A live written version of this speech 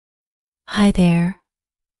Hi there,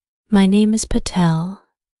 my name is Patel,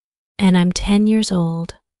 and I'm 10 years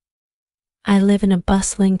old. I live in a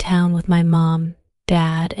bustling town with my mom,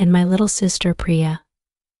 dad, and my little sister Priya.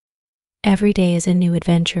 Every day is a new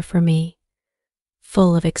adventure for me,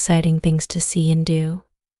 full of exciting things to see and do.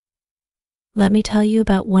 Let me tell you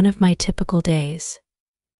about one of my typical days.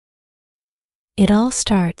 It all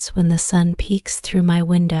starts when the sun peeks through my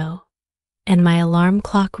window and my alarm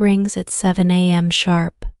clock rings at 7 a.m.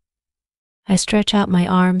 sharp. I stretch out my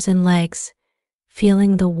arms and legs,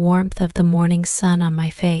 feeling the warmth of the morning sun on my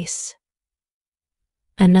face.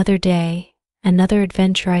 Another day, another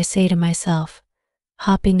adventure, I say to myself,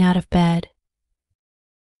 hopping out of bed.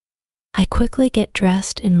 I quickly get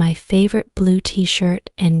dressed in my favorite blue t-shirt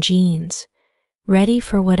and jeans, ready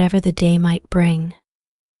for whatever the day might bring.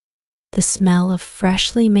 The smell of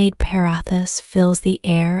freshly made parathas fills the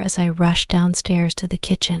air as I rush downstairs to the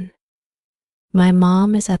kitchen. My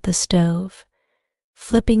mom is at the stove,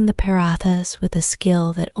 flipping the parathas with a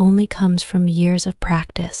skill that only comes from years of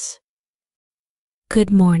practice. "Good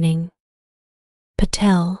morning,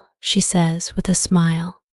 Patel," she says with a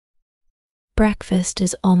smile. "Breakfast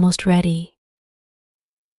is almost ready."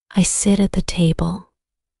 I sit at the table,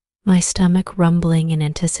 my stomach rumbling in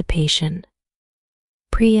anticipation.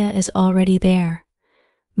 Priya is already there,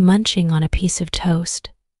 munching on a piece of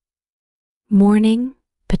toast. "Morning,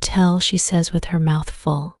 Patel," she says with her mouth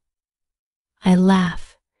full. I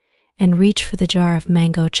laugh and reach for the jar of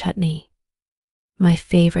mango chutney, my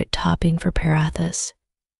favorite topping for parathas.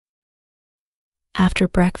 After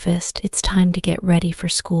breakfast, it's time to get ready for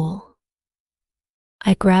school.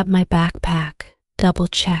 I grab my backpack, double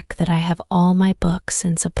check that I have all my books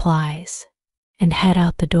and supplies, and head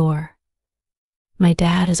out the door. My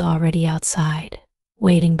dad is already outside,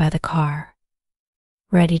 waiting by the car.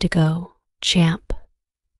 "Ready to go, champ?"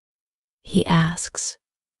 he asks,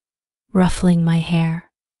 ruffling my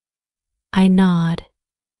hair. I nod,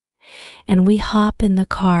 and we hop in the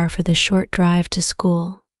car for the short drive to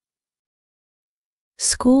school.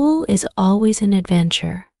 School is always an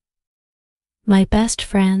adventure. My best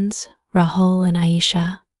friends, Rahul and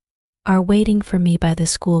Aisha, are waiting for me by the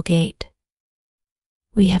school gate.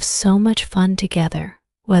 We have so much fun together,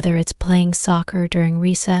 whether it's playing soccer during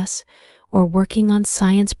recess or working on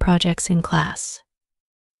science projects in class.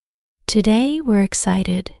 Today we're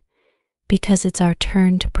excited because it's our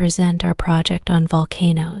turn to present our project on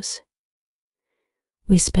volcanoes.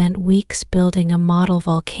 We spent weeks building a model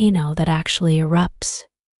volcano that actually erupts,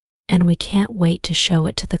 and we can't wait to show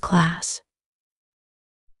it to the class.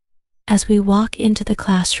 As we walk into the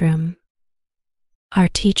classroom, our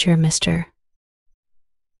teacher, Mr.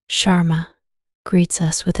 Sharma, greets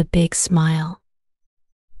us with a big smile.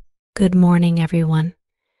 "Good morning, everyone.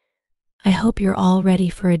 I hope you're all ready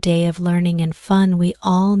for a day of learning and fun." We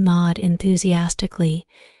all nod enthusiastically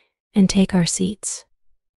and take our seats.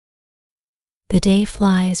 The day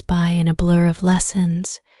flies by in a blur of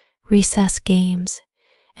lessons, recess games,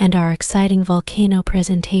 and our exciting volcano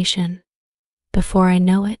presentation. Before I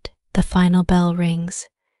know it, the final bell rings,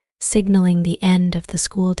 signaling the end of the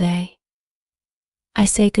school day. I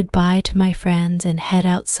say goodbye to my friends and head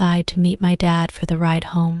outside to meet my dad for the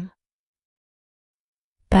ride home.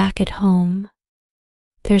 Back at home,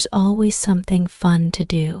 there's always something fun to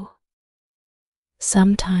do.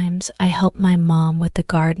 Sometimes I help my mom with the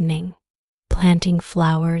gardening, planting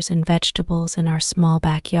flowers and vegetables in our small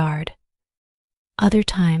backyard. Other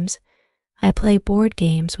times, I play board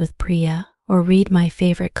games with Priya or read my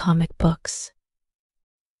favorite comic books.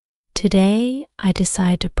 Today, I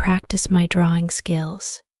decide to practice my drawing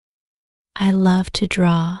skills. I love to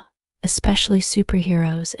draw, especially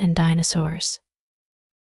superheroes and dinosaurs.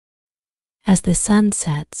 As the sun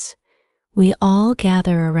sets, we all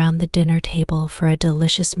gather around the dinner table for a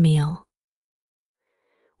delicious meal.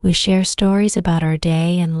 We share stories about our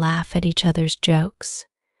day and laugh at each other's jokes.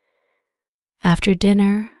 After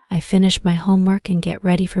dinner, I finish my homework and get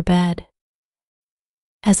ready for bed.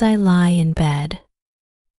 As I lie in bed,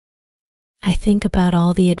 I think about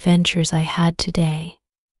all the adventures I had today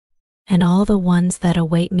and all the ones that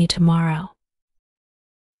await me tomorrow.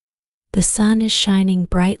 The sun is shining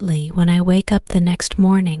brightly when I wake up the next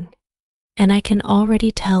morning, and I can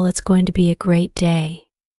already tell it's going to be a great day.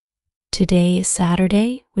 Today is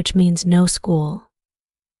Saturday, which means no school.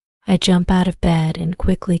 I jump out of bed and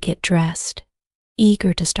quickly get dressed,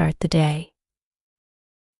 eager to start the day.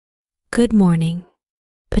 "Good morning,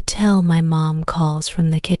 Patel," my mom calls from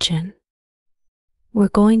the kitchen. "We're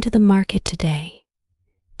going to the market today.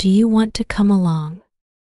 Do you want to come along?"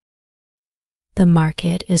 The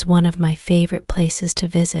market is one of my favorite places to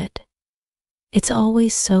visit. It's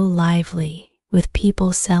always so lively, with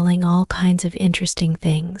people selling all kinds of interesting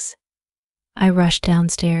things. I rushed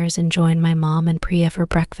downstairs and joined my mom and Priya for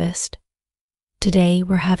breakfast. Today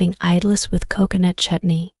we're having idlis with coconut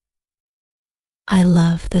chutney. I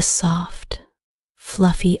love the soft,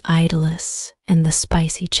 fluffy idlis and the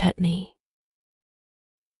spicy chutney.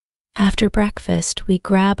 After breakfast, we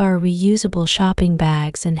grab our reusable shopping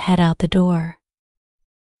bags and head out the door.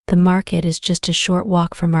 The market is just a short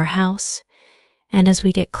walk from our house, and as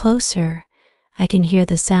we get closer, I can hear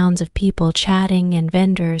the sounds of people chatting and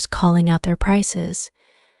vendors calling out their prices.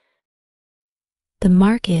 The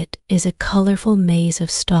market is a colorful maze of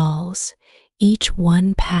stalls, each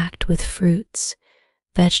one packed with fruits,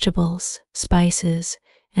 vegetables, spices,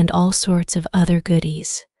 and all sorts of other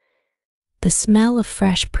goodies. The smell of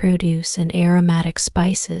fresh produce and aromatic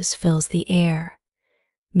spices fills the air,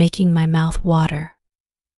 making my mouth water.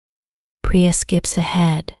 Priya skips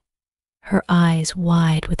ahead, her eyes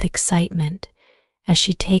wide with excitement as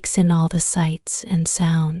she takes in all the sights and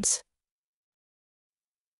sounds.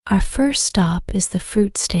 Our first stop is the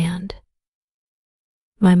fruit stand.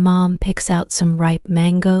 My mom picks out some ripe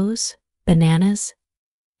mangoes, bananas,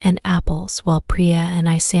 and apples while Priya and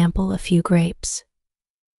I sample a few grapes.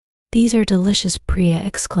 "These are delicious," Priya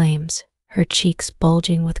exclaims, her cheeks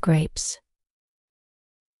bulging with grapes.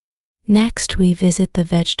 Next, we visit the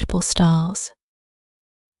vegetable stalls.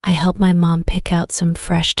 I help my mom pick out some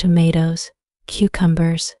fresh tomatoes,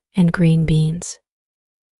 cucumbers, and green beans.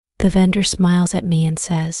 The vendor smiles at me and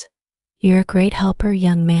says, "You're a great helper,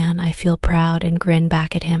 young man." I feel proud and grin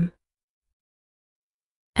back at him.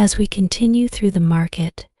 As we continue through the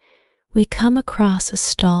market, we come across a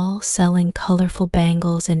stall selling colorful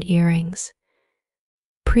bangles and earrings.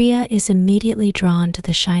 Priya is immediately drawn to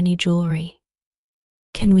the shiny jewelry.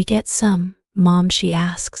 "Can we get some, Mom?" she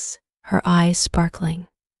asks, her eyes sparkling.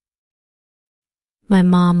 My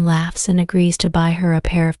mom laughs and agrees to buy her a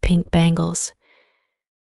pair of pink bangles.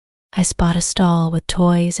 I spot a stall with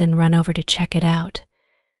toys and run over to check it out.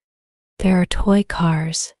 There are toy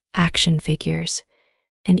cars, action figures,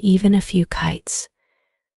 and even a few kites.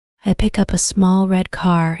 I pick up a small red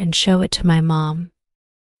car and show it to my mom.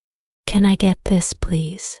 "Can I get this,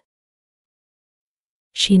 please?"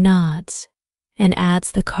 She nods and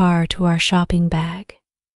adds the car to our shopping bag.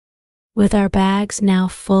 With our bags now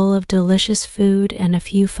full of delicious food and a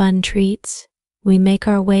few fun treats, we make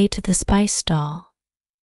our way to the spice stall.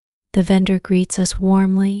 The vendor greets us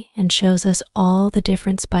warmly and shows us all the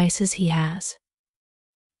different spices he has.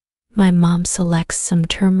 My mom selects some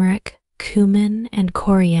turmeric, cumin, and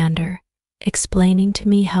coriander, explaining to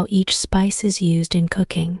me how each spice is used in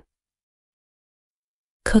cooking.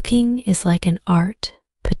 "Cooking is like an art,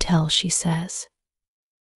 Patel," she says.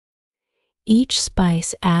 Each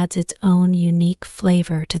spice adds its own unique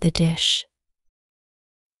flavor to the dish.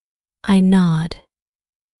 I nod,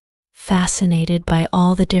 fascinated by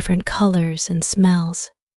all the different colors and smells.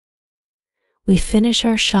 We finish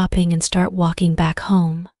our shopping and start walking back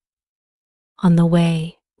home. On the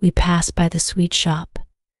way, we pass by the sweet shop.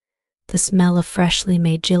 The smell of freshly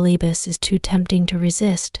made jalebis is too tempting to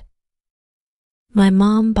resist. My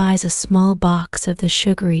mom buys a small box of the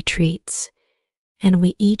sugary treats, and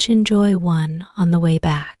we each enjoy one on the way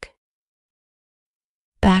back.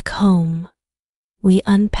 Back home, we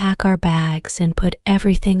unpack our bags and put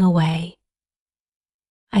everything away.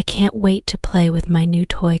 I can't wait to play with my new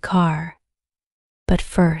toy car, but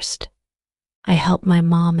first, I help my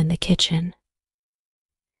mom in the kitchen.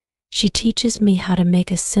 She teaches me how to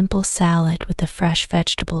make a simple salad with the fresh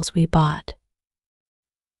vegetables we bought.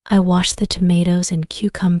 I wash the tomatoes and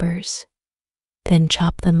cucumbers, then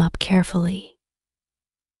chop them up carefully.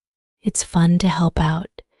 It's fun to help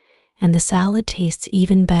out, and the salad tastes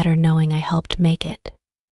even better knowing I helped make it.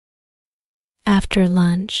 After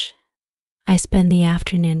lunch, I spend the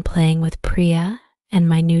afternoon playing with Priya and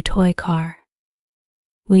my new toy car.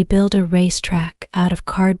 We build a racetrack out of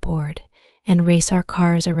cardboard and race our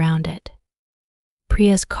cars around it.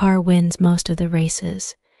 Priya's car wins most of the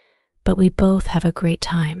races, but we both have a great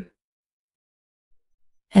time.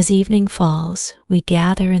 As evening falls, we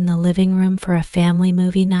gather in the living room for a family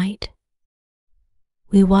movie night.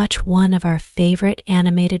 We watch one of our favorite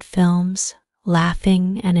animated films,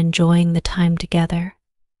 laughing and enjoying the time together.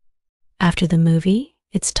 After the movie,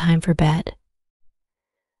 it's time for bed.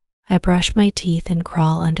 I brush my teeth and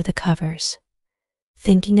crawl under the covers,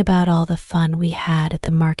 thinking about all the fun we had at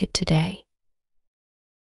the market today.